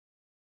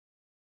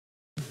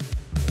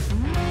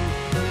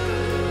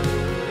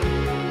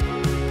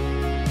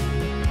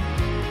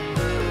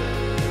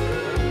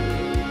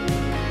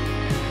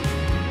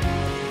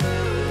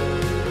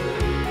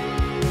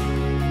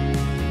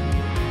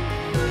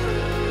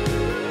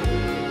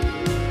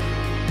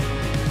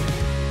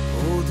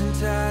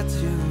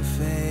tattoo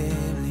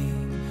family,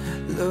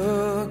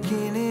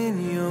 looking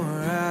in your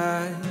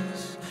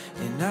eyes,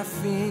 and I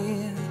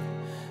feel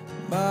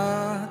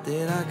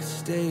that I could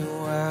stay a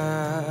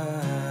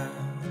while.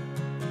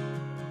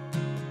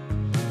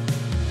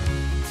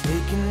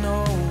 Taking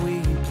all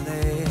we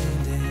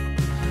planned and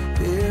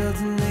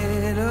building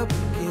it up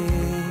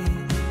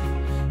again,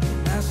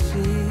 and I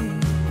see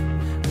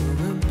where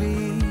we'll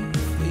be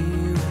for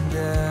you and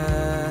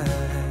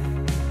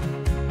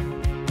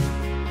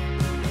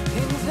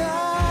I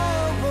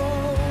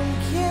won't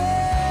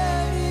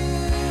give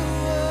you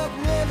up,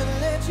 never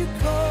let you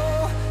go,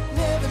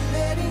 never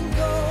letting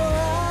go.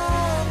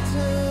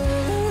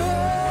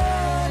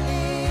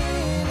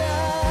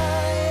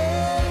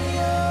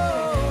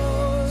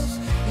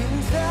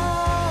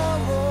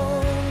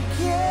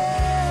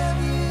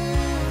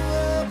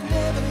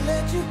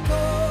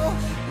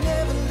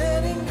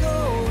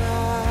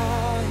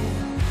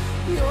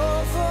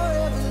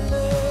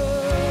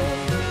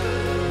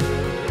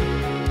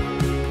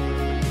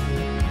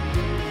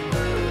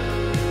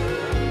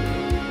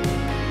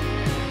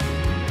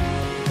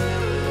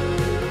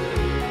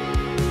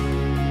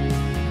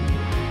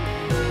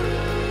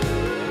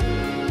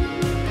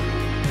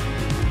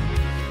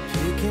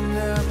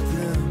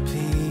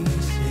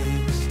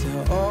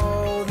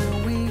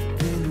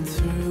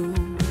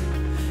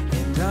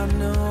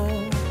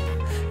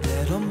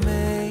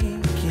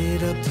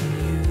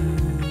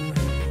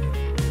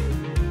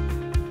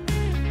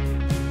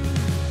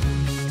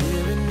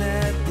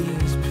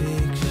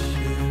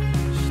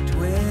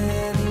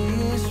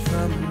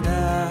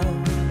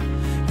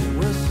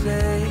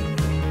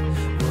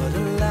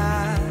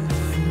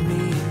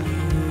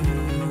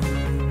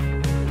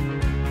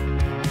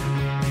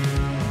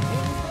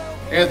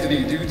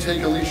 Anthony, do you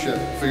take Alyssia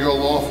for your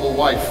lawful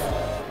wife,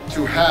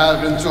 to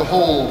have and to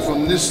hold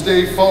from this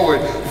day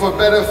forward, for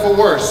better, for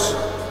worse,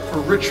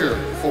 for richer,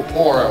 for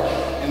poorer,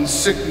 in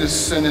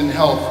sickness and in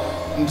health,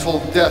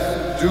 until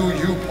death do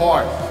you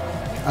part?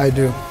 I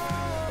do.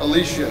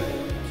 Alyssia,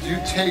 do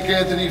you take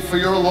Anthony for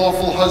your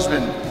lawful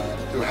husband,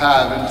 to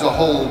have and to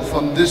hold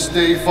from this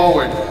day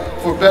forward,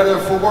 for better,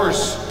 for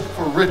worse,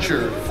 for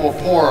richer, for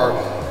poorer,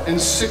 in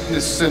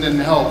sickness and in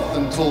health,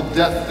 until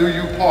death do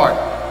you part?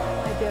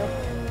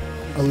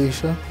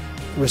 Alyssia,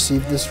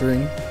 receive this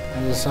ring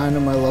as a sign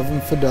of my love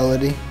and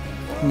fidelity.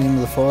 In the name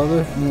of the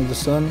Father, and of the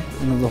Son,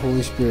 and of the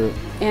Holy Spirit.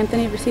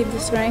 Anthony, receive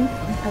this ring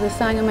as a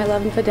sign of my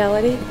love and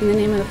fidelity. In the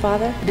name of the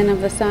Father, and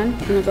of the Son,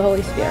 and of the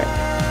Holy Spirit.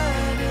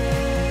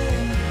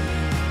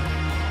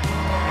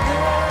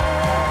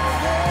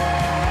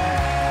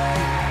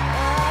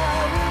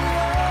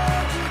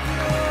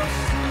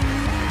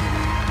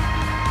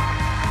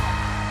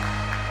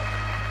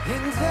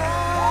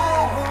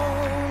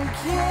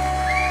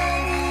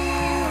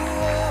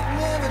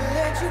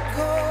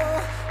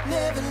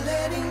 Never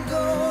letting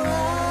go,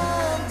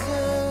 I'm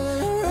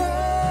done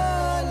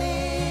running,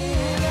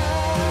 I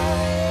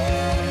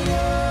am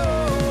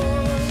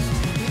yours,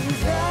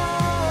 and I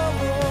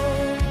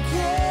won't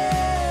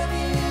give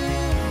you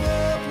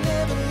up,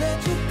 never let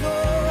you go,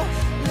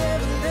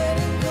 never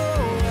letting go,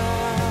 I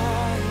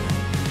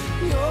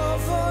am your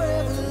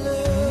forever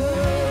love.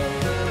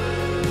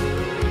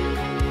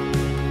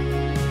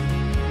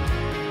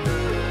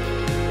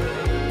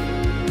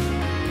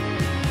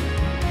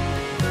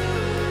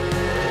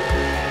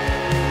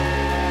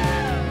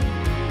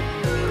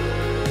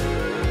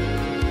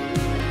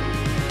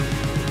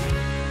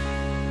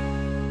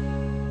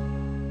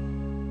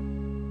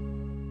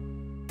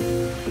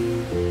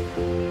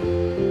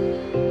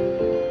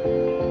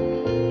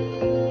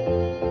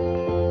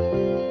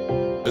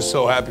 Just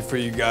so happy for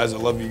you guys. I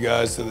love you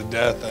guys to the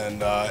death,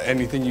 and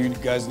anything you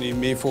guys need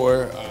me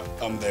for,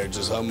 I'm there.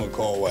 Just I'm a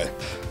call away.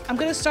 I'm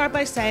going to start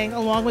by saying,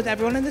 along with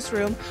everyone in this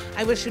room,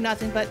 I wish you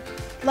nothing but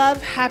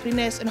love,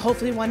 happiness, and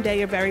hopefully one day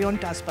your very own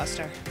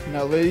Dustbuster.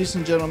 Now, ladies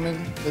and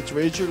gentlemen, let's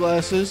raise your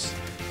glasses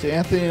to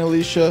Anthony and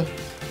Alyssia.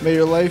 May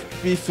your life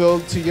be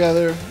filled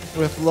together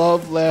with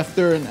love,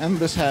 laughter, and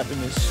endless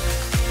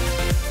happiness.